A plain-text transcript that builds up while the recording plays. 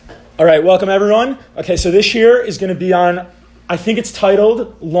All right, welcome everyone. Okay, so this year is going to be on, I think it's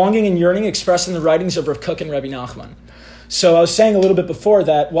titled, Longing and Yearning Expressed in the Writings of Rav Kook and Rebbe Nachman. So I was saying a little bit before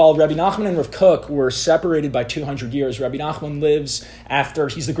that while Rebbe Nachman and Rav Kook were separated by 200 years, Rebbe Nachman lives after,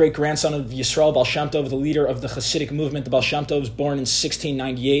 he's the great-grandson of Yisrael Baal Shem Tov, the leader of the Hasidic movement. The Baal Shem Tov was born in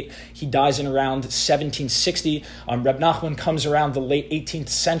 1698. He dies in around 1760. Rebbe Nachman comes around the late 18th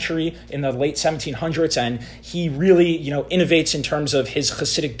century, in the late 1700s, and he really, innovates in terms of his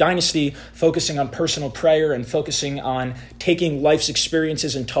Hasidic dynasty, focusing on personal prayer and focusing on taking life's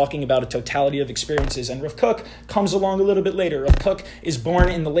experiences and talking about a totality of experiences. And Rav Kook comes along a little bit later. Rav Kook is born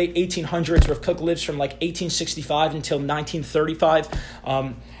in the late 1800s. Rav Kook lives from 1865 until 1935.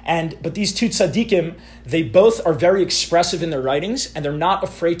 But these two tzaddikim, they both are very expressive in their writings, and they're not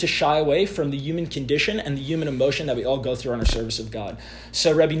afraid to shy away from the human condition and the human emotion that we all go through on our service of God.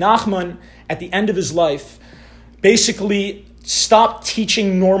 So Rebbe Nachman, at the end of his life, basically stopped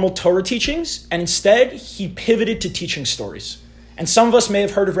teaching normal Torah teachings, and instead he pivoted to teaching stories. And some of us may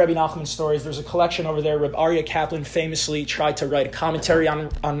have heard of Rebbe Nachman's stories. There's a collection over there. Reb Aryeh Kaplan famously tried to write a commentary on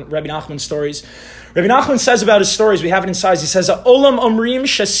Rebbe Nachman's stories. Rebbe Nachman says about his stories, we have it in size, he says, Olam omrim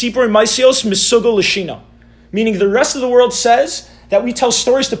shesipur maisios misugo l'shina. Meaning the rest of the world says that we tell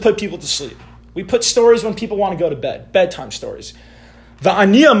stories to put people to sleep. We put stories when people want to go to bed, bedtime stories.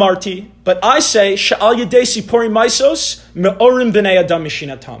 Va'ani amarti, but I say, she'al yedei sipuri maisos me'orim b'nei adam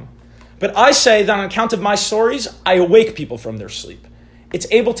mishinatam. But I say that on account of my stories, I awake people from their sleep. It's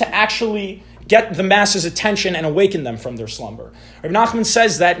able to actually get the masses' attention and awaken them from their slumber. Rebbe Nachman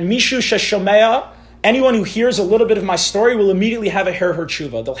says that Mishu sheshomea, anyone who hears a little bit of my story will immediately have a her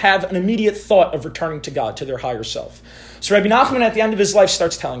tshuva. They'll have an immediate thought of returning to God, to their higher self. So Rebbe Nachman at the end of his life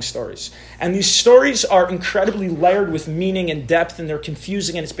starts telling stories. And these stories are incredibly layered with meaning and depth, and they're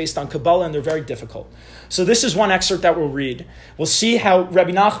confusing, and it's based on Kabbalah, and they're very difficult. So this is one excerpt that we'll read. We'll see how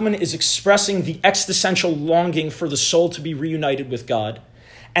Rebbe Nachman is expressing the existential longing for the soul to be reunited with God.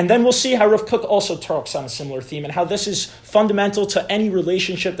 And then we'll see how Rav Kook also talks on a similar theme and how this is fundamental to any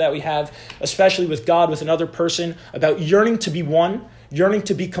relationship that we have, especially with God, with another person, about yearning to be one, yearning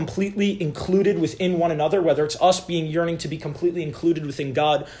to be completely included within one another, whether it's us yearning to be completely included within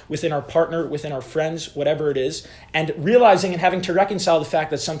God, within our partner, within our friends, whatever it is, and realizing and having to reconcile the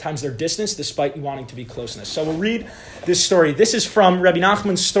fact that sometimes they're distance despite wanting to be closeness. So we'll read this story. This is from Rebbe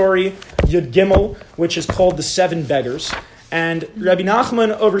Nachman's story, Yud Gimel, which is called The Seven Beggars. And Rebbe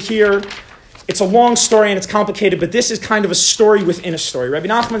Nachman over here, it's a long story and it's complicated, but this is kind of a story within a story. Rebbe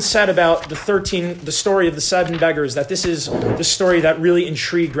Nachman said about the story of the seven beggars, that this is the story that really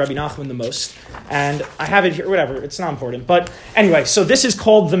intrigued Rebbe Nachman the most. And I have it here, whatever, it's not important. But anyway, so this is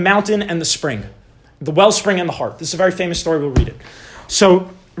called The Mountain and the Spring, the wellspring and the heart. This is a very famous story, we'll read it.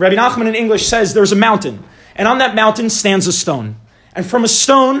 So Rebbe Nachman in English says, there's a mountain, and on that mountain stands a stone, and from a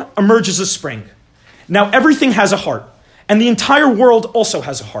stone emerges a spring. Now everything has a heart, and the entire world also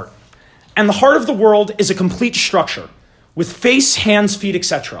has a heart. And the heart of the world is a complete structure, with face, hands, feet,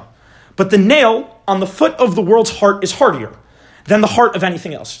 etc. But the nail on the foot of the world's heart is hardier than the heart of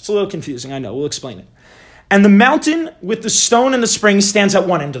anything else. It's a little confusing, I know, we'll explain it. And the mountain with the stone and the spring stands at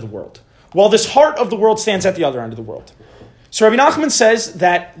one end of the world, while this heart of the world stands at the other end of the world. So Rebbe Nachman says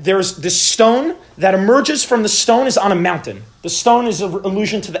that there's this stone that emerges from the stone is on a mountain. The stone is an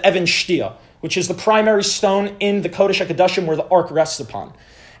allusion to the Even Shtia, which is the primary stone in the Kodesh HaKadoshim where the ark rests upon.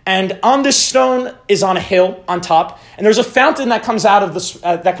 And on this stone is on a hill on top, and there's a fountain that comes out of the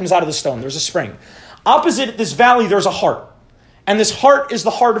stone. There's a spring. Opposite this valley, there's a heart. And this heart is the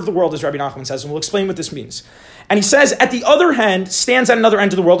heart of the world, as Rebbe Nachman says, and we'll explain what this means. And he says, at the other hand, stands at another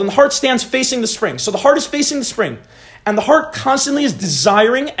end of the world, and the heart stands facing the spring. So the heart is facing the spring. And the heart constantly is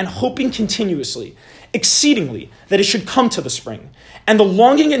desiring and hoping continuously, exceedingly, that it should come to the spring. And the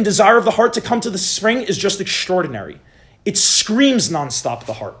longing and desire of the heart to come to the spring is just extraordinary. It screams nonstop,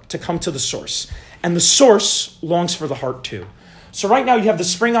 the heart, to come to the source. And the source longs for the heart too. So right now you have the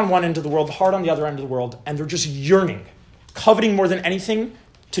spring on one end of the world, the heart on the other end of the world, and they're just yearning, coveting more than anything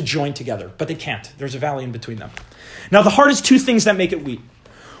to join together. But they can't. There's a valley in between them. Now the heart is two things that make it weak.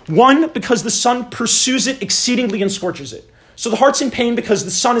 One, because the sun pursues it exceedingly and scorches it. So the heart's in pain because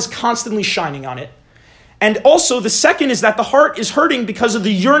the sun is constantly shining on it. And also the second is that the heart is hurting because of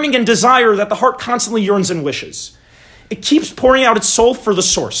the yearning and desire that the heart constantly yearns and wishes. It keeps pouring out its soul for the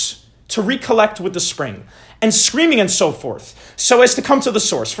source, to recollect with the spring, and screaming and so forth, so as to come to the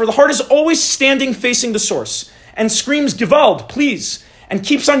source. For the heart is always standing facing the source, and screams, Gewalt, please, and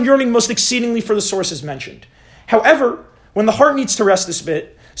keeps on yearning most exceedingly for the source as mentioned. However, when the heart needs to rest this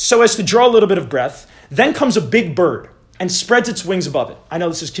bit, so as to draw a little bit of breath, then comes a big bird, and spreads its wings above it. I know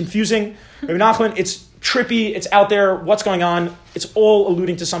this is confusing. Rebbe Nachman, it's trippy, it's out there, what's going on? It's all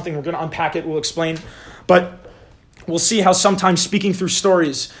alluding to something. We're going to unpack it, we'll explain. But we'll see how sometimes speaking through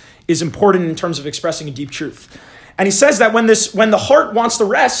stories is important in terms of expressing a deep truth. And he says that when the heart wants to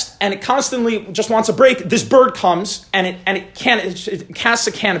rest and it constantly just wants a break, this bird comes and it casts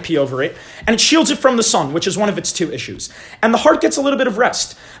a canopy over it and it shields it from the sun, which is one of its two issues. And the heart gets a little bit of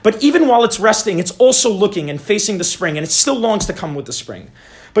rest. But even while it's resting, it's also looking and facing the spring, and it still longs to come with the spring.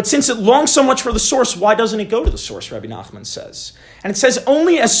 But since it longs so much for the source, why doesn't it go to the source, Rebbe Nachman says? And it says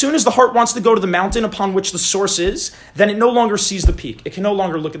only as soon as the heart wants to go to the mountain upon which the source is, then it no longer sees the peak. It can no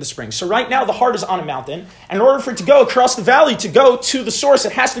longer look at the spring. So right now the heart is on a mountain, and in order for it to go across the valley to go to the source,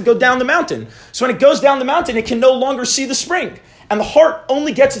 it has to go down the mountain. So when it goes down the mountain, it can no longer see the spring. And the heart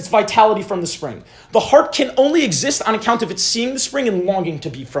only gets its vitality from the spring. The heart can only exist on account of it seeing the spring and longing to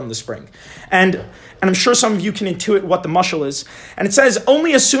be from the spring. And I'm sure some of you can intuit what the mashal is. And it says,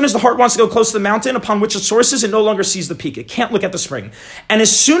 only as soon as the heart wants to go close to the mountain upon which the source is, it no longer sees the peak. It can't look at the spring. And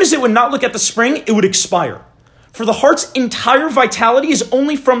as soon as it would not look at the spring, it would expire. For the heart's entire vitality is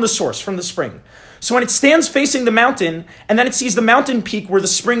only from the source, from the spring. So when it stands facing the mountain, and then it sees the mountain peak where the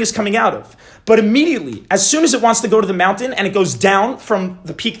spring is coming out of. But immediately, as soon as it wants to go to the mountain, and it goes down from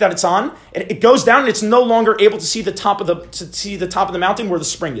the peak that it's on, it goes down and it's no longer able to see the top of the mountain where the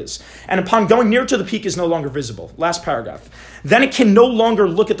spring is. And upon going near to the peak is no longer visible. Last paragraph. Then it can no longer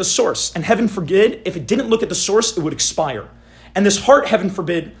look at the source. And heaven forbid, if it didn't look at the source, it would expire. And this heart, heaven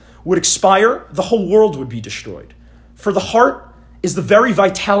forbid, would expire, the whole world would be destroyed. For the heart is the very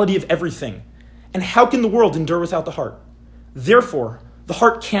vitality of everything. And how can the world endure without the heart? Therefore, the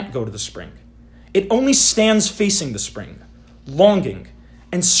heart can't go to the spring. It only stands facing the spring, longing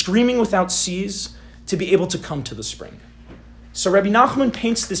and screaming without cease to be able to come to the spring. So Rebbe Nachman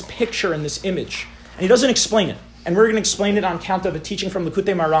paints this picture and this image, and he doesn't explain it. And we're going to explain it on account of a teaching from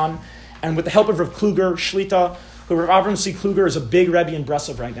Likutei Maran, and with the help of Rav Kluger, Shlita, who Rav Avram C. Kluger is a big Rebbe in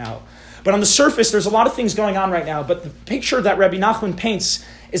Breslov right now. But on the surface, there's a lot of things going on right now, but the picture that Rebbe Nachman paints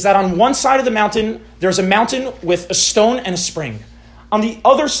is that on one side of the mountain, there's a mountain with a stone and a spring. On the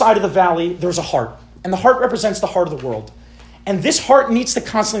other side of the valley, there's a heart. And the heart represents the heart of the world. And this heart needs to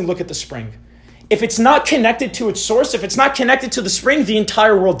constantly look at the spring. If it's not connected to its source, if it's not connected to the spring, the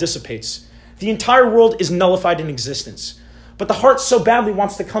entire world dissipates. The entire world is nullified in existence. But the heart so badly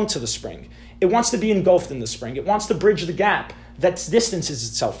wants to come to the spring. It wants to be engulfed in the spring. It wants to bridge the gap that distances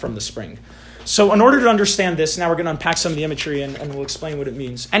itself from the spring. So in order to understand this, now we're going to unpack some of the imagery and we'll explain what it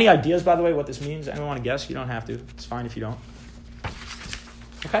means. Any ideas, by the way, what this means? Anyone want to guess? You don't have to. It's fine if you don't.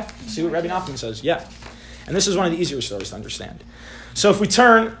 Okay, see what Rebbe Nachman says. Yeah. And this is one of the easier stories to understand. So if we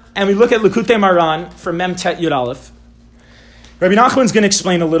turn and we look at Likutei Maran from Mem Tet Yud Aleph, Rebbe Nachman's going to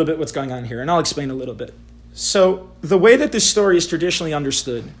explain a little bit what's going on here, and I'll explain a little bit. So the way that this story is traditionally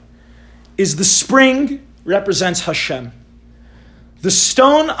understood is the spring represents Hashem. The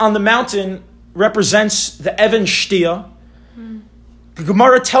stone on the mountain represents the Even Shtia. The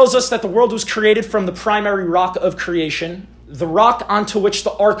Gemara tells us that the world was created from the primary rock of creation, the rock onto which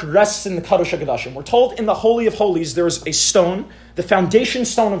the ark rests in the Kadosh HaKadoshim. We're told in the Holy of Holies there is a stone, the foundation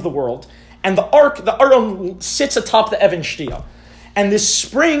stone of the world, and the ark, the Aron, sits atop the Even Shtia. And this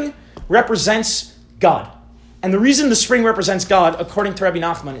spring represents God. And the reason the spring represents God, according to Rebbe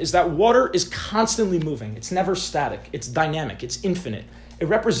Nachman, is that water is constantly moving. It's never static. It's dynamic. It's infinite. It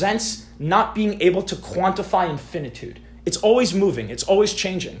represents not being able to quantify infinitude. It's always moving. It's always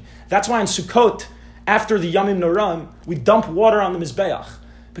changing. That's why in Sukkot, after the Yamim Noram, we dump water on the Mizbeach.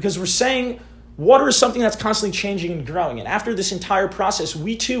 Because we're saying water is something that's constantly changing and growing. And after this entire process,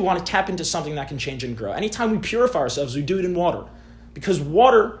 we too want to tap into something that can change and grow. Anytime we purify ourselves, we do it in water. Because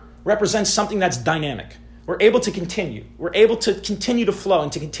water represents something that's dynamic. We're able to continue. We're able to continue to flow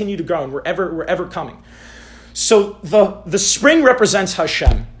and to continue to grow, and we're ever coming. So the spring represents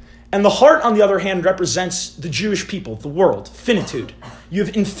Hashem, and the heart, on the other hand, represents the Jewish people, the world, finitude. You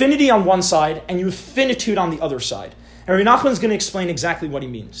have infinity on one side, and you have finitude on the other side. And Rebbe Nachman is going to explain exactly what he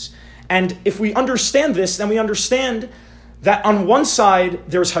means. And if we understand this, then we understand that on one side,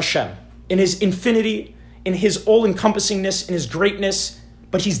 there's Hashem, in his infinity, in his all-encompassingness, in his greatness,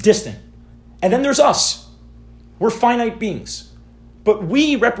 but he's distant. And then there's us. We're finite beings. But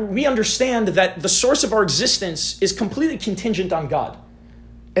we understand that the source of our existence is completely contingent on God.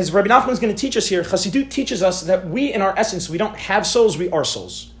 As Rebbe Nachman is going to teach us here, Chassidut teaches us that we, in our essence, we don't have souls, we are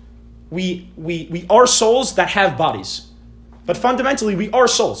souls. We are souls that have bodies. But fundamentally, we are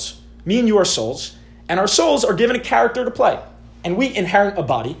souls. Me and you are souls. And our souls are given a character to play. And we inherit a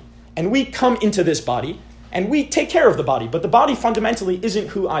body. And we come into this body. And we take care of the body. But the body fundamentally isn't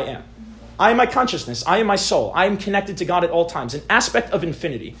who I am. I am my consciousness. I am my soul. I am connected to God at all times. An aspect of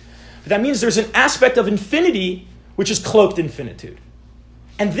infinity. But that means there's an aspect of infinity which is cloaked in finitude.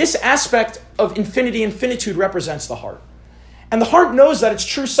 And this aspect of infinity and finitude represents the heart. And the heart knows that its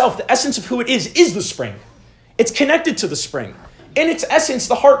true self, the essence of who it is the spring. It's connected to the spring. In its essence,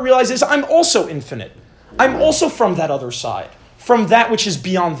 the heart realizes, I'm also infinite. I'm also from that other side, from that which is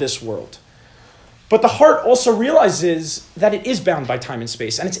beyond this world. But the heart also realizes that it is bound by time and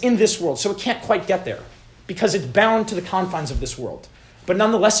space, and it's in this world, so it can't quite get there, because it's bound to the confines of this world. But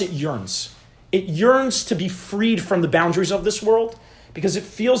nonetheless, it yearns. It yearns to be freed from the boundaries of this world, because it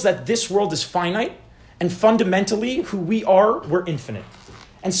feels that this world is finite, and fundamentally, who we are, we're infinite.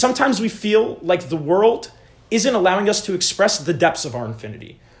 And sometimes we feel like the world isn't allowing us to express the depths of our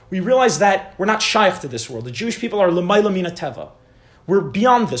infinity. We realize that we're not shaykh to this world. The Jewish people are l'mayla mina teva. We're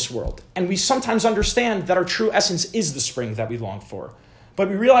beyond this world. And we sometimes understand that our true essence is the spring that we long for. But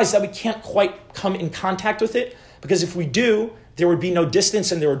we realize that we can't quite come in contact with it, because if we do, there would be no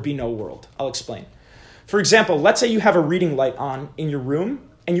distance and there would be no world. I'll explain. For example, let's say you have a reading light on in your room,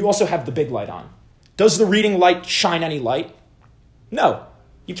 and you also have the big light on. Does the reading light shine any light? No.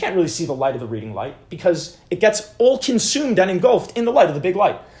 You can't really see the light of the reading light because it gets all consumed and engulfed in the light of the big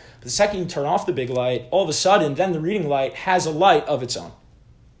light. But the second you turn off the big light, all of a sudden, then the reading light has a light of its own,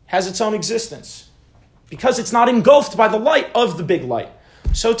 has its own existence, because it's not engulfed by the light of the big light.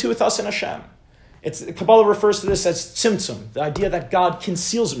 So too with us and Hashem. Kabbalah refers to this as tzimtzum, the idea that God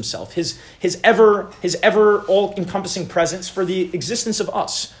conceals himself, his ever all-encompassing presence for the existence of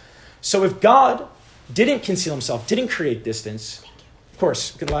us. So if God didn't conceal himself, didn't create distance, of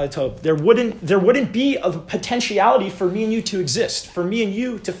course, there wouldn't be a potentiality for me and you to exist, for me and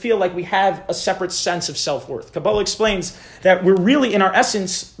you to feel like we have a separate sense of self-worth. Kabbalah explains that we're really, in our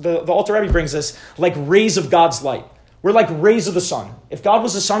essence, the Alter Rebbe brings us, like rays of God's light. We're like rays of the sun. If God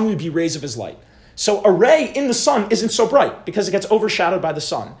was the sun, we'd be rays of his light. So a ray in the sun isn't so bright because it gets overshadowed by the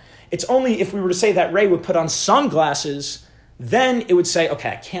sun. It's only if we were to say that ray would put on sunglasses, then it would say, okay,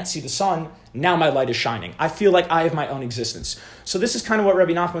 I can't see the sun. Now my light is shining. I feel like I have my own existence. So this is kind of what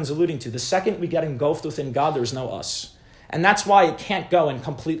Rebbe Nachman is alluding to. The second we get engulfed within God, there's no us. And that's why it can't go and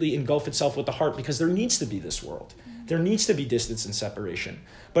completely engulf itself with the heart, because there needs to be this world. There needs to be distance and separation.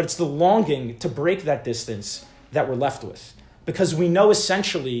 But it's the longing to break that distance that we're left with, because we know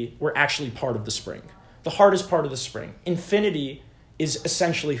essentially we're actually part of the spring. The heart is part of the spring. Infinity is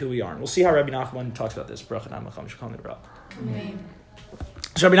essentially who we are. And we'll see how Rebbe Nachman talks about this. Amen.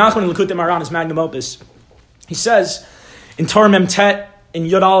 So Rebbe Nachman in Likutei Moharan, his magnum opus, he says in Torah Mem Tet, in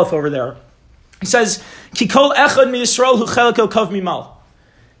Yud Aleph over there, he says, Ki kol echad mi Yisrael hu cheleko kav mimal.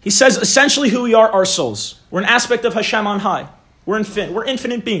 He says essentially who we are, our souls. We're an aspect of Hashem on high. We're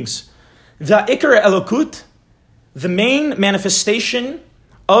infinite beings. Va'ikar elokut, the main manifestation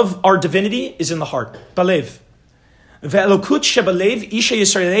of our divinity is in the heart. Balev. Ve'elokut shebalev isha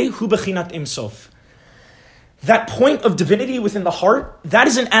Yisraelei hu bechinat imsof. That point of divinity within the heart, that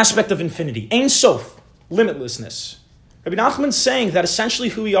is an aspect of infinity. Ein sof, limitlessness. Rebbe Nachman is saying that essentially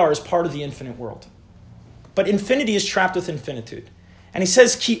who we are is part of the infinite world. But infinity is trapped with infinitude. And he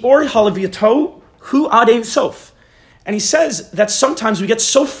says, Ki or halaviyato hu ad ein sof. And he says that sometimes we get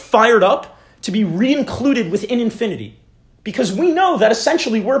so fired up to be re-included within infinity, because we know that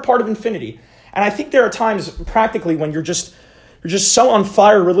essentially we're part of infinity. And I think there are times practically when you're just so on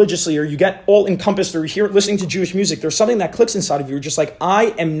fire religiously, or you get all encompassed, or you hear listening to Jewish music, there's something that clicks inside of you. You're just like,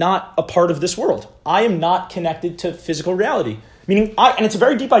 I am not a part of this world. I am not connected to physical reality. Meaning, and it's a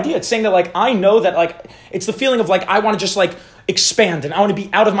very deep idea. It's saying that like, I know that like, it's the feeling of like, I want to just like expand, and I want to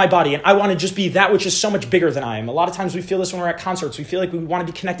be out of my body, and I want to just be that which is so much bigger than I am. A lot of times we feel this when we're at concerts. We feel like we want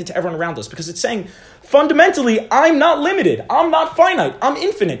to be connected to everyone around us, because it's saying, fundamentally, I'm not limited. I'm not finite. I'm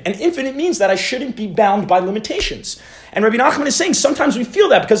infinite. And infinite means that I shouldn't be bound by limitations. And Rebbe Nachman is saying sometimes we feel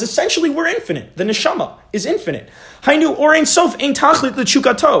that because essentially we're infinite. The neshama is infinite. Hainu or ein sof ein tachlit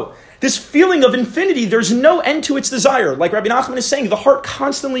l'chukato. This feeling of infinity, there's no end to its desire. Like Rebbe Nachman is saying, the heart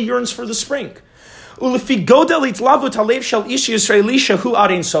constantly yearns for the spring. According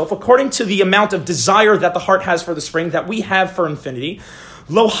to the amount of desire that the heart has for the spring, that we have for infinity,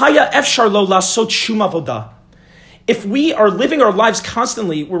 if we are living our lives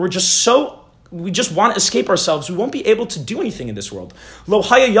constantly where we just want to escape ourselves, we won't be able to do anything in this world. We won't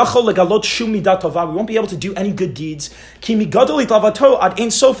be able to do any good deeds. Because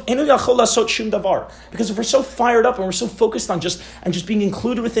if we're so fired up and we're so focused on just being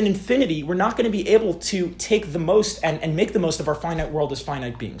included within infinity, we're not going to be able to take the most and make the most of our finite world as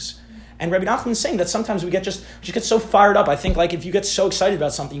finite beings. And Rebbe Nachman is saying that sometimes we get so fired up. I think like if you get so excited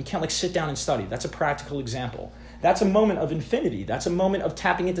about something, you can't like sit down and study. That's a practical example. That's a moment of infinity. That's a moment of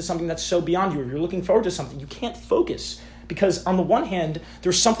tapping into something that's so beyond you. If you're looking forward to something, you can't focus because on the one hand,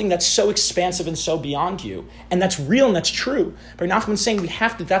 there's something that's so expansive and so beyond you, and that's real and that's true. But Nachman's saying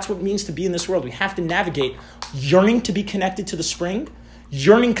that's what it means to be in this world. We have to navigate yearning to be connected to the spring,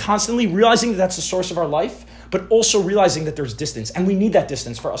 yearning constantly, realizing that that's the source of our life, but also realizing that there's distance. And we need that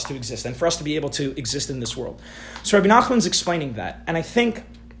distance for us to exist and for us to be able to exist in this world. So Rebbe Nachman's explaining that. And I think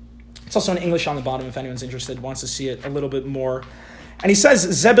it's also in English on the bottom if anyone's interested, wants to see it a little bit more. And he says,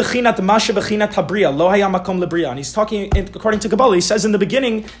 Ze bechinat mashe bechinat habriya, lo haya makom lebriya. And he's talking, according to Kabbalah, he says in the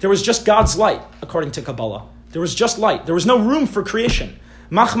beginning, there was just God's light, according to Kabbalah. There was just light. There was no room for creation.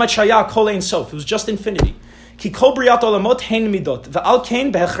 Machmat shaya kol ein sof. It was just infinity. Ki kol briyat olamot hein midot. Ve'al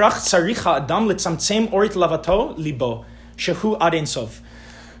kein behechrach tzarich ha'adam letzamtzem orit lavato libo. Shehu ad ein sof.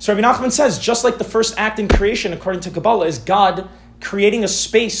 So Rebbe Nachman says, just like the first act in creation, according to Kabbalah, is God creating a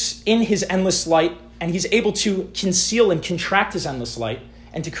space in his endless light, and he's able to conceal and contract his endless light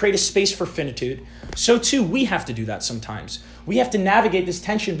and to create a space for finitude, so too we have to do that sometimes. We have to navigate this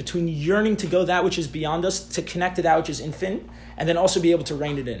tension between yearning to go that which is beyond us, to connect to that which is infinite, and then also be able to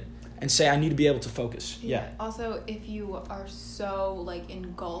rein it in and say, I need to be able to focus. Yeah. Also, if you are so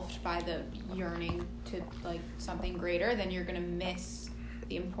engulfed by the yearning to something greater, then you're going to miss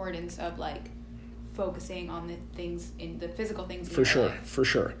the importance of focusing on the things in the physical things in your life. For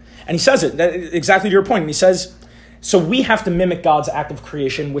sure. And he says it exactly to your point. And he says, so we have to mimic God's act of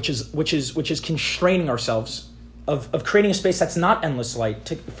creation, which is constraining ourselves of creating a space that's not endless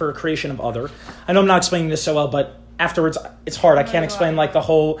light for a creation of other. I know I'm not explaining this so well, but afterwards it's hard. I can't explain the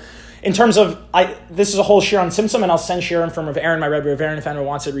whole. In terms of, this is a whole Shiur on Tzimtzum, and I'll send Shiurim from Rav Aaron, my Rebbe Rav Aaron, if anyone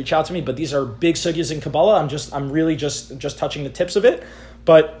wants to reach out to me. But these are big sugyas in Kabbalah. I'm really just touching the tips of it,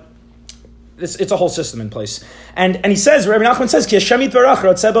 but it's a whole system in place. And he says, Rebbe Nachman says, Ki Hashem yitbarach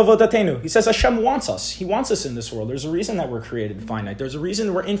rotzeh b'avodatenu. He says Hashem wants us. He wants us in this world. There's a reason that we're created finite. There's a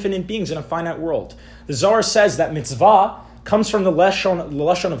reason we're infinite beings in a finite world. The Zohar says that mitzvah comes from the lashon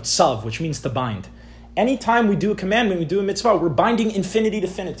of tzav, which means to bind. Anytime we do a commandment, we do a mitzvah, we're binding infinity to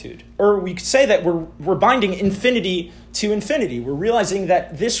finitude. Or we could say that we're binding infinity to infinity. We're realizing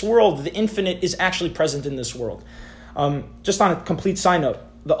that this world, the infinite, is actually present in this world. Just on a complete side note,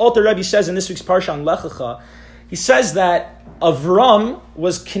 the Alter Rebbe says in this week's Parsha on Lech Lecha, he says that Avram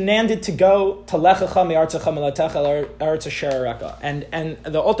was commanded to go to Lech Lecha me'artzecha melatecha eretz asher areka. And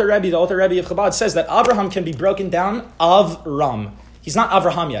the Alter Rebbe of Chabad says that Avraham can be broken down Avram. He's not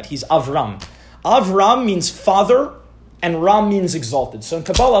Avraham yet, he's Avram. Avram means father, and Ram means exalted. So in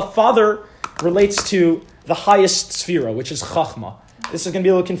Kabbalah, father relates to the highest sphera, which is Chachma. This is going to be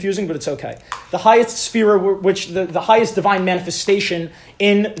a little confusing, but it's okay. The highest sphera, which the highest divine manifestation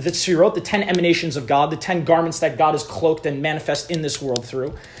in the sphirot, the 10 emanations of God, the 10 garments that God is cloaked and manifest in this world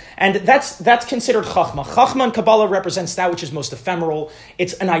through. And that's considered Chachma. Chachma in Kabbalah represents that which is most ephemeral.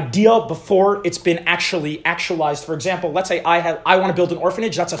 It's an idea before it's been actually actualized. For example, let's say I want to build an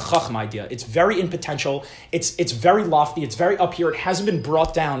orphanage. That's a Chachma idea. It's very in potential. It's very lofty. It's very up here. It hasn't been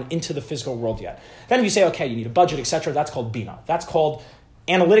brought down into the physical world yet. Then if you say, okay, you need a budget, etc., that's called Bina. That's called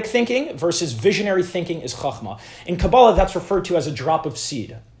analytic thinking versus visionary thinking is Chachma. In Kabbalah, that's referred to as a drop of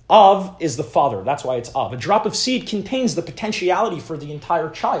seed. Av is the father. That's why it's Av. A drop of seed contains the potentiality for the entire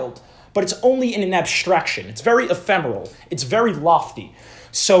child, but it's only in an abstraction. It's very ephemeral. It's very lofty.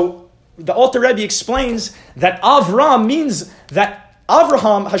 So the Alter Rebbe explains that Avram means that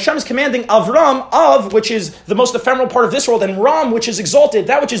Avraham, Hashem is commanding Avram, Av, which is the most ephemeral part of this world, and Ram, which is exalted,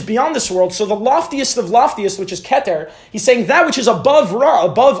 that which is beyond this world. So the loftiest of loftiest, which is Keter, he's saying that which is above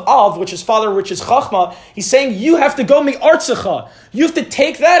Av, which is father, which is Chachma, he's saying you have to go mi'artzecha. You have to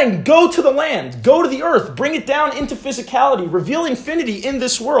take that and go to the land, go to the earth, bring it down into physicality, reveal infinity in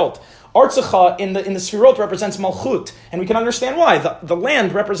this world. Artzecha in the Sfirot represents Malchut, and we can understand why. The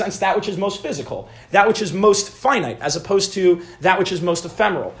land represents that which is most physical, that which is most finite, as opposed to that which is most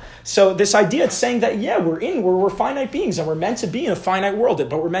ephemeral. So this idea, it's saying that, we're finite beings, and we're meant to be in a finite world,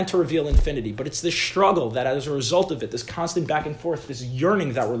 but we're meant to reveal infinity. But it's this struggle that as a result of it, this constant back and forth, this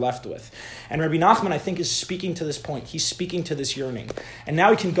yearning that we're left with. And Rebbe Nachman, I think, is speaking to this point. He's speaking to this yearning. And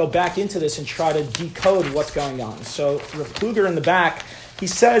now we can go back into this and try to decode what's going on. So Rav Kook in the back, he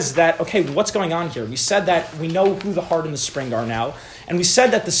says that, okay, what's going on here? We said that we know who the heart and the spring are now, and we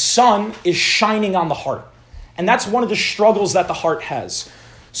said that the sun is shining on the heart. And that's one of the struggles that the heart has.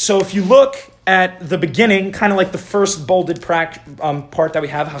 So if you look at the beginning, kind of like the first bolded part that we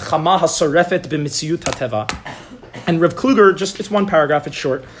have, Hachama hasorefet b'mitziyut hateva. And Rav Kook, it's one paragraph, it's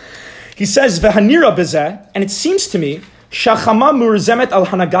short. He says, V'hanira bezeh, and it seems to me, Shachama murzemet al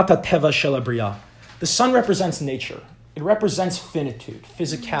hanagata teva shel abriya. The sun represents nature. It represents finitude,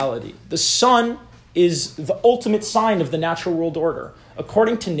 physicality. The sun is the ultimate sign of the natural world order.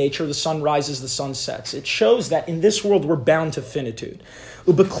 According to nature, the sun rises, the sun sets. It shows that in this world we're bound to finitude.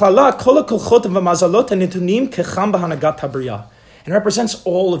 And it represents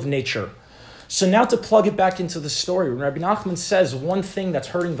all of nature. So now to plug it back into the story, when Rebbe Nachman says one thing that's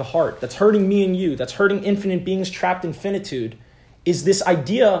hurting the heart, that's hurting me and you, that's hurting infinite beings trapped in finitude, is this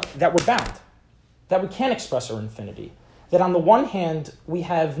idea that we're bound, that we can't express our infinity. That on the one hand, we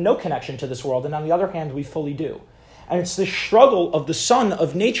have no connection to this world, and on the other hand, we fully do. And it's the struggle of the sun,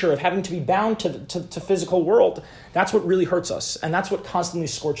 of nature, of having to be bound to physical world. That's what really hurts us, and that's what constantly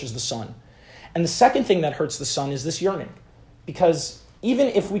scorches the sun. And the second thing that hurts the sun is this yearning. Because even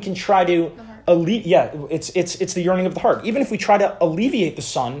if we can try to it's the yearning of the heart. Even if we try to alleviate the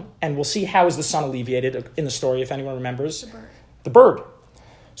sun, and we'll see how is the sun alleviated in the story, if anyone remembers. The bird.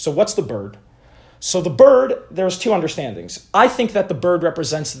 So what's the bird? So the bird, there's two understandings. I think that the bird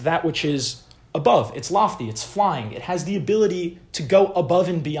represents that which is above. It's lofty, it's flying. It has the ability to go above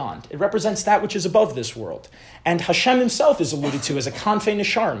and beyond. It represents that which is above this world. And Hashem himself is alluded to as a kanfei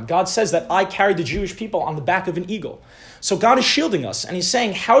nesharim. God says that I carried the Jewish people on the back of an eagle. So God is shielding us, and he's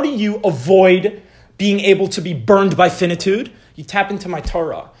saying, how do you avoid being able to be burned by finitude? You tap into my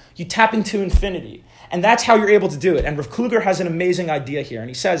Torah. You tap into infinity. And that's how you're able to do it. And Rav Kook has an amazing idea here. And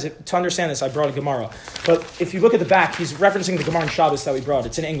he says, to understand this, I brought a Gemara. But if you look at the back, he's referencing the Gemara in Shabbos that we brought.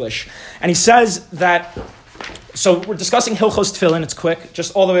 It's in English. And he says that, so we're discussing Hilchos Tefillin. It's quick,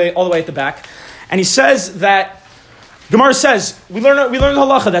 just all the way at the back. And he says that, Gemara says, we learn the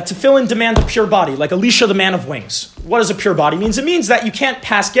halacha that Tefillin demand a pure body, like Elisha, the man of wings. What does a pure body mean? It means that you can't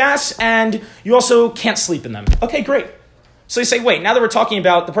pass gas and you also can't sleep in them. Okay, great. So you say, wait, now that we're talking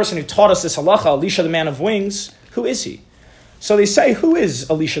about the person who taught us this halacha, Elisha the man of wings, who is he? So they say, who is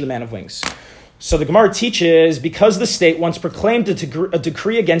Elisha the man of wings? So the Gemara teaches, because the state once proclaimed a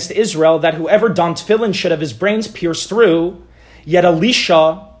decree against Israel that whoever donned tefillin should have his brains pierced through, yet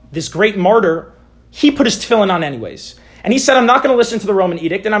Elisha, this great martyr, he put his tefillin on anyways. And he said, I'm not going to listen to the Roman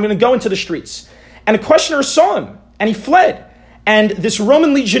edict, and I'm going to go into the streets. And a questioner saw him, and he fled. And this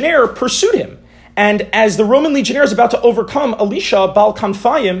Roman legionnaire pursued him. And as the Roman legionnaire is about to overcome Elisha, Bal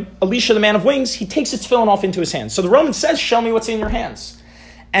Kanfayim, Elisha the man of wings, he takes his tefillin off into his hands. So the Roman says, show me what's in your hands.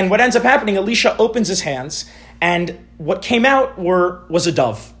 And what ends up happening, Elisha opens his hands, and what came out was a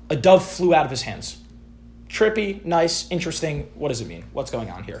dove. A dove flew out of his hands. Trippy, nice, interesting. What does it mean? What's going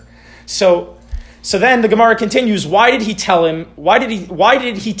on here? So then the Gemara continues, why did he tell him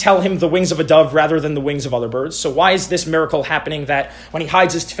the wings of a dove rather than the wings of other birds? So why is this miracle happening that when he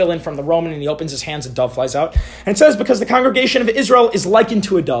hides his tefillin from the Roman and he opens his hands, a dove flies out? And it says, because the congregation of Israel is likened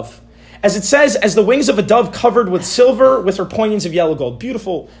to a dove. As it says, as the wings of a dove covered with silver with her poignons of yellow gold.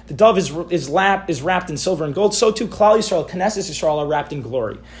 Beautiful. The dove is wrapped in silver and gold. So too, Klal Yisrael, Knesset Yisrael are wrapped in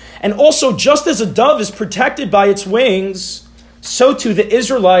glory. And also, just as a dove is protected by its wings, so too the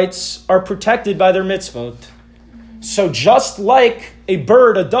Israelites are protected by their mitzvot. So just like a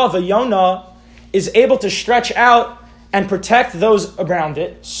bird, a dove, a yonah, is able to stretch out and protect those around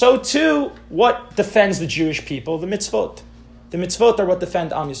it, so too what defends the Jewish people? The mitzvot. The mitzvot are what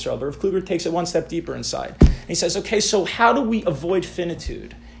defend Am Yisrael. But Rav Kook takes it one step deeper inside. And he says, okay, so how do we avoid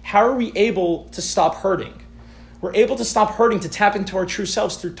finitude? How are we able to stop hurting? We're able to stop hurting to tap into our true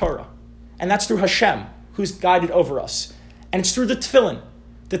selves through Torah. And that's through Hashem, who's guided over us. And it's through the tefillin.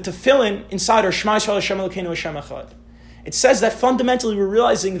 The tefillin inside our Shema Yisrael Hashem Elokeinu Hashem Echad. It says that fundamentally we're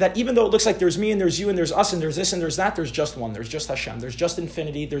realizing that even though it looks like there's me and there's you and there's us and there's this and there's that, there's just one. There's just Hashem. There's just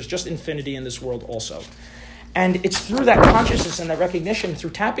infinity in this world also. And it's through that consciousness and that recognition, through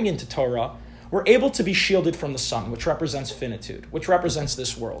tapping into Torah, we're able to be shielded from the sun, which represents finitude, which represents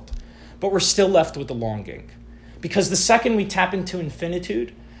this world. But we're still left with the longing. Because the second we tap into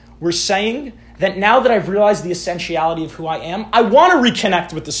infinitude, we're saying that now that I've realized the essentiality of who I am, I want to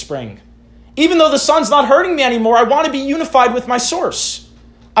reconnect with the spring. Even though the sun's not hurting me anymore, I want to be unified with my source.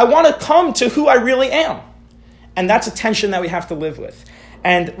 I want to come to who I really am. And that's a tension that we have to live with.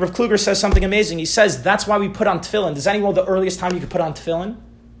 And Rav Kook says something amazing. He says that's why we put on tefillin. Does anyone know the earliest time you could put on tefillin?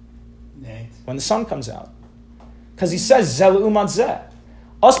 Night. When the sun comes out. Because he says, Zeh le'umat zeh.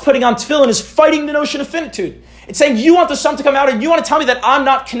 Us putting on tefillin is fighting the notion of finitude. It's saying you want the sun to come out and you want to tell me that I'm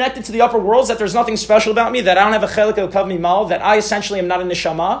not connected to the upper worlds, that there's nothing special about me, that I don't have a chelik elkav mimal, that I essentially am not a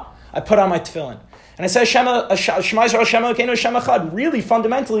neshama. I put on my tefillin. And I say, Shema Yisrael Hashem Elokeinu Hashem Echad. Really,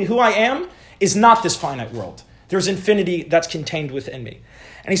 fundamentally, who I am is not this finite world. There's infinity that's contained within me.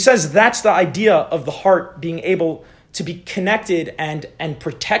 And he says that's the idea of the heart being able to be connected and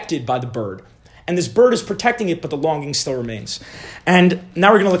protected by the bird. And this bird is protecting it, but the longing still remains. And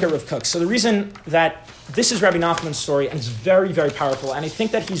now we're going to look at Rav Kook. So the reason that this is Rebbe Nachman's story, and it's very, very powerful. And I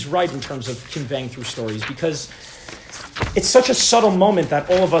think that he's right in terms of conveying through stories, because it's such a subtle moment that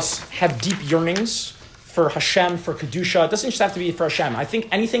all of us have deep yearnings for Hashem, for Kedusha. It doesn't just have to be for Hashem. I think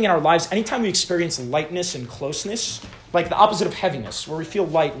anything in our lives, anytime we experience lightness and closeness, like the opposite of heaviness, where we feel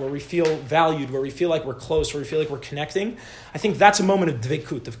light, where we feel valued, where we feel like we're close, where we feel like we're connecting, I think that's a moment of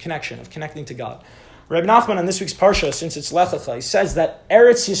dveikut, of connection, of connecting to God. Rebbe Nachman on this week's Parsha, since it's Lech Lecha, he says that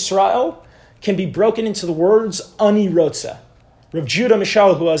Eretz Yisrael can be broken into the words Ani Rotze. Rav Judah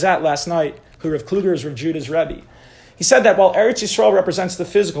Mishal, who I was at last night, who Rav Kluger is Rav Judah's Rebbe, he said that while Eretz Yisrael represents the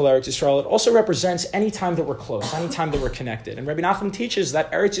physical Eretz Yisrael, it also represents any time that we're close, any time that we're connected. And Rebbe Nachman teaches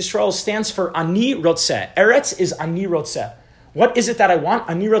that Eretz Yisrael stands for Ani Rotze. Eretz is Ani Rotze. What is it that I want?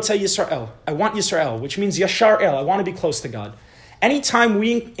 Ani Rotze Yisrael. I want Yisrael, which means Yashar El. I want to be close to God. Anytime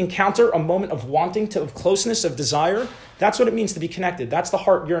we encounter a moment of wanting, of closeness, of desire, that's what it means to be connected. That's the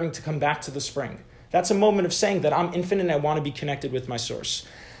heart yearning to come back to the spring. That's a moment of saying that I'm infinite and I want to be connected with my source.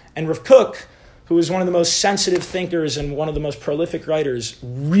 And Rav Kook, who is one of the most sensitive thinkers and one of the most prolific writers,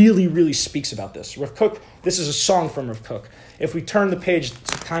 really, really speaks about this. Rav Kook, this is a song from Rav Kook. If we turn the page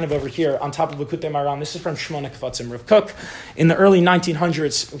kind of over here, on top of Likutei Maran, this is from Shmona Kvatzim. Rav Kook, in the early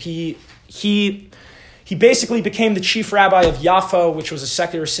 1900s, he basically became the chief rabbi of Yaffo, which was a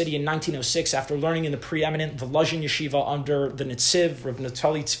secular city, in 1906, after learning in the preeminent Volozhin yeshiva under the Nitziv, Rav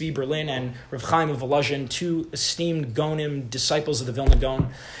Natali Tzvi Berlin, and Rav Chaim of Volozhin, two esteemed Gonim, disciples of the Vilna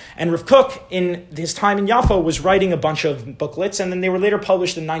Gaon. And Rav Kook, in his time in Yaffo, was writing a bunch of booklets, and then they were later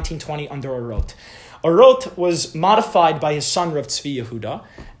published in 1920 under Orot. Orot was modified by his son, Rav Tzvi Yehuda,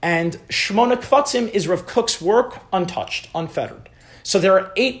 and Shmona Kvatzim is Rav Kook's work, untouched, unfettered. So there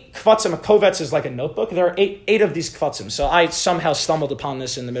are 8 kvatzim. A kovetz is like a notebook. There are eight of these kvatzim. So I somehow stumbled upon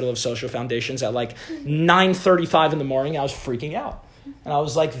this in the middle of social foundations at like 9:35 in the morning. I was freaking out. And I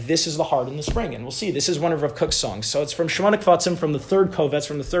was like, this is the heart in the spring. And we'll see. This is one of Rav Kook's songs. So it's from Shemona Kvatzim, from the third kovetz,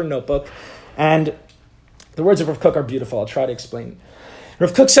 from the third notebook. And the words of Rav Kook are beautiful. I'll try to explain.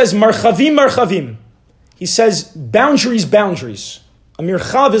 Rav Kook says, marchavim, marchavim. He says, boundaries, boundaries. A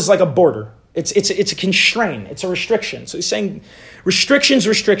mirchav is like a border. It's a constraint. It's a restriction. So he's saying restrictions,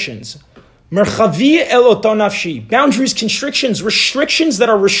 restrictions. Merchavi el oto nafshi. Boundaries, constrictions, restrictions that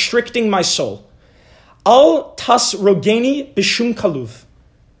are restricting my soul. Al tas rogeni bishum kaluv.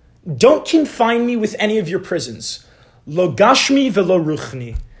 Don't confine me with any of your prisons. Lo gashmi velo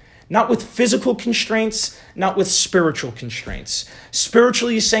ruchni. Not with physical constraints, not with spiritual constraints.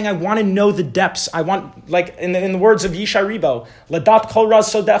 Spiritually, he's saying, I want to know the depths. I want, like in the words of Yishai Ribo, Ladat kol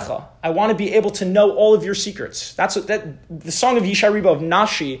raz sodecha. I want to be able to know all of your secrets. That's what the song of Yishai Ribo of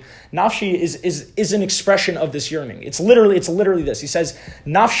Nafshi. Nafshi is an expression of this yearning. It's literally this. He says,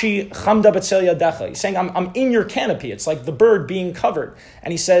 Nafshi chamda b'tzel yadecha. He's saying, I'm in your canopy. It's like the bird being covered.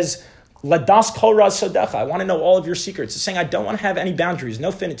 And he says, Ladas kol raz sodecha. I want to know all of your secrets. He's saying, I don't want to have any boundaries,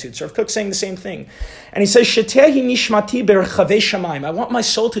 no finitude. So Rav Kook's saying the same thing. And he says, Shetehi nishmati berchavei shamayim. I want my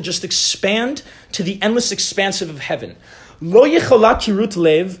soul to just expand to the endless expansive of heaven. Lo yechola kirut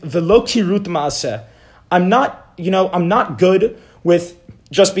lev velo kirut maaseh. I'm not good with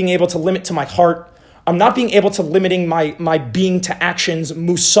just being able to limit to my heart. I'm not being able to limiting my being to actions,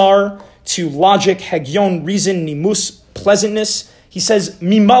 musar, to logic, hegyon, reason, nimus, pleasantness. He says,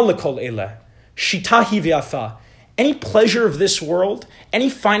 Mima lekol eleh, shitahi v'afa. Any pleasure of this world, any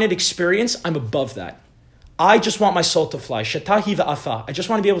finite experience, I'm above that. I just want my soul to fly. Shitahi v'afa. I just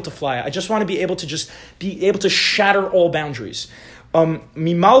want to be able to fly. I just want to be able to shatter all boundaries.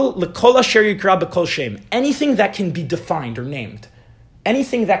 Mimal lekol asher yikra b'kol shem. Anything that can be defined or named.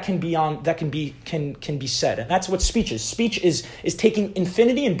 Anything that can be said. And that's what speech is. Speech is taking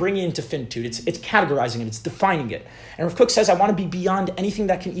infinity and bringing it into finitude. It's categorizing it. It's defining it. And Rav Kook says, I want to be beyond anything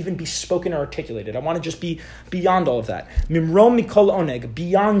that can even be spoken or articulated. I want to just be beyond all of that. Mimrom mikol oneg,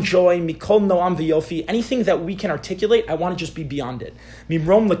 beyond joy, mikol noam v'yofi, anything that we can articulate, I want to just be beyond it.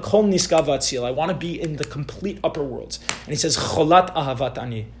 Mimrom lekol niskav v'atzil, I want to be in the complete upper worlds. And he says, cholat ahavat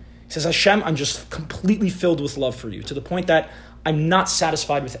ani. He says, Hashem, I'm just completely filled with love for you, to the point that I'm not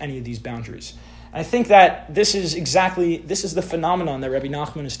satisfied with any of these boundaries. And I think that this is the phenomenon that Rebbe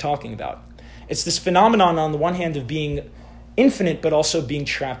Nachman is talking about. It's this phenomenon on the one hand of being infinite, but also being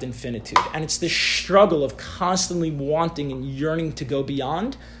trapped in finitude. And it's this struggle of constantly wanting and yearning to go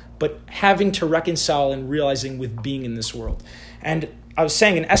beyond, but having to reconcile and realizing with being in this world. And I was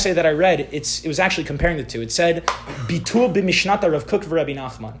saying an essay that I read, it was actually comparing the two. It said, Bitul b'mishnata Rav Kook v'Rebbe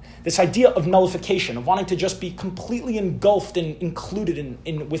Nachman. This idea of nullification, of wanting to just be completely engulfed and included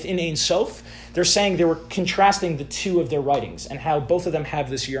within Ein Sof. They're saying they were contrasting the two of their writings and how both of them have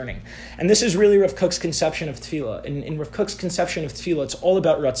this yearning. And this is really Rav Kook's conception of tefillah. In Rav Kook's conception of tefillah, it's all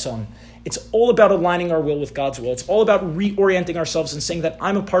about ratzon. It's all about aligning our will with God's will. It's all about reorienting ourselves and saying that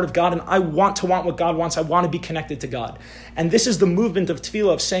I'm a part of God and I want to want what God wants. I want to be connected to God. And this is the movement of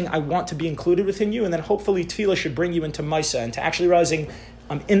tefillah, of saying I want to be included within you, and then hopefully tefillah should bring you into Maisa and to actually realizing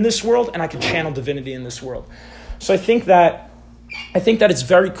I'm in this world and I can channel divinity in this world. So I think that it's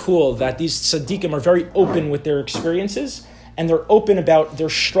very cool that these tzaddikim are very open with their experiences, and they're open about their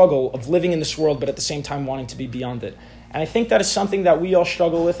struggle of living in this world, but at the same time wanting to be beyond it. And I think that is something that we all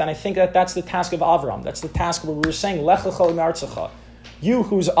struggle with, and I think that that's the task of Avram. That's the task where we were saying, Lech lecha me'artzecha. You,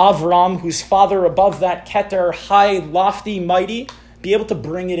 who's Avram, whose father above that, Keter, high, lofty, mighty, be able to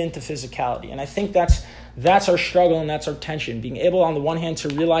bring it into physicality. And I think that's our struggle and that's our tension, being able on the one hand to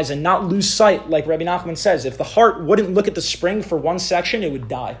realize and not lose sight, like Rebbe Nachman says, if the heart wouldn't look at the spring for one section, it would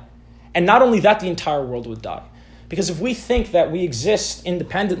die. And not only that, the entire world would die. Because if we think that we exist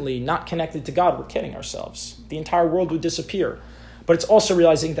independently, not connected to God, we're kidding ourselves. The entire world would disappear. But it's also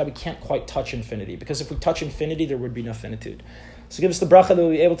realizing that we can't quite touch infinity, because if we touch infinity, there would be no finitude. So give us the bracha that we'll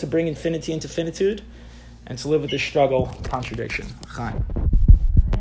be able to bring infinity into finitude and to live with this struggle, contradiction. Chaim.